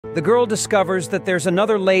The girl discovers that there's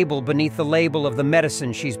another label beneath the label of the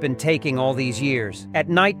medicine she's been taking all these years. At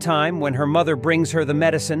nighttime, when her mother brings her the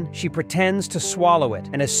medicine, she pretends to swallow it,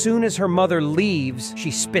 and as soon as her mother leaves,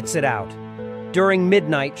 she spits it out. During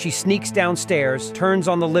midnight, she sneaks downstairs, turns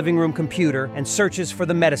on the living room computer, and searches for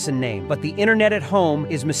the medicine name. But the internet at home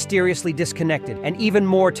is mysteriously disconnected, and even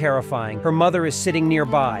more terrifying, her mother is sitting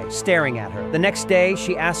nearby, staring at her. The next day,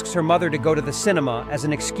 she asks her mother to go to the cinema as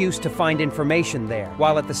an excuse to find information there.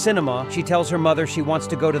 While at the cinema, she tells her mother she wants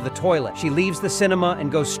to go to the toilet. She leaves the cinema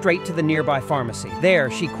and goes straight to the nearby pharmacy. There,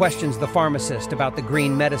 she questions the pharmacist about the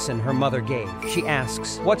green medicine her mother gave. She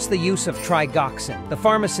asks, "What's the use of trigoxin?" The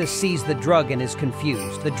pharmacist sees the drug and is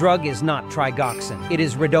confused. The drug is not trigoxin. It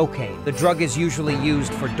is lidocaine. The drug is usually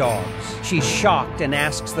used for dogs. She's shocked and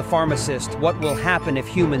asks the pharmacist what will happen if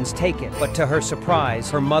humans take it. But to her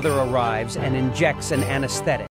surprise, her mother arrives and injects an anesthetic.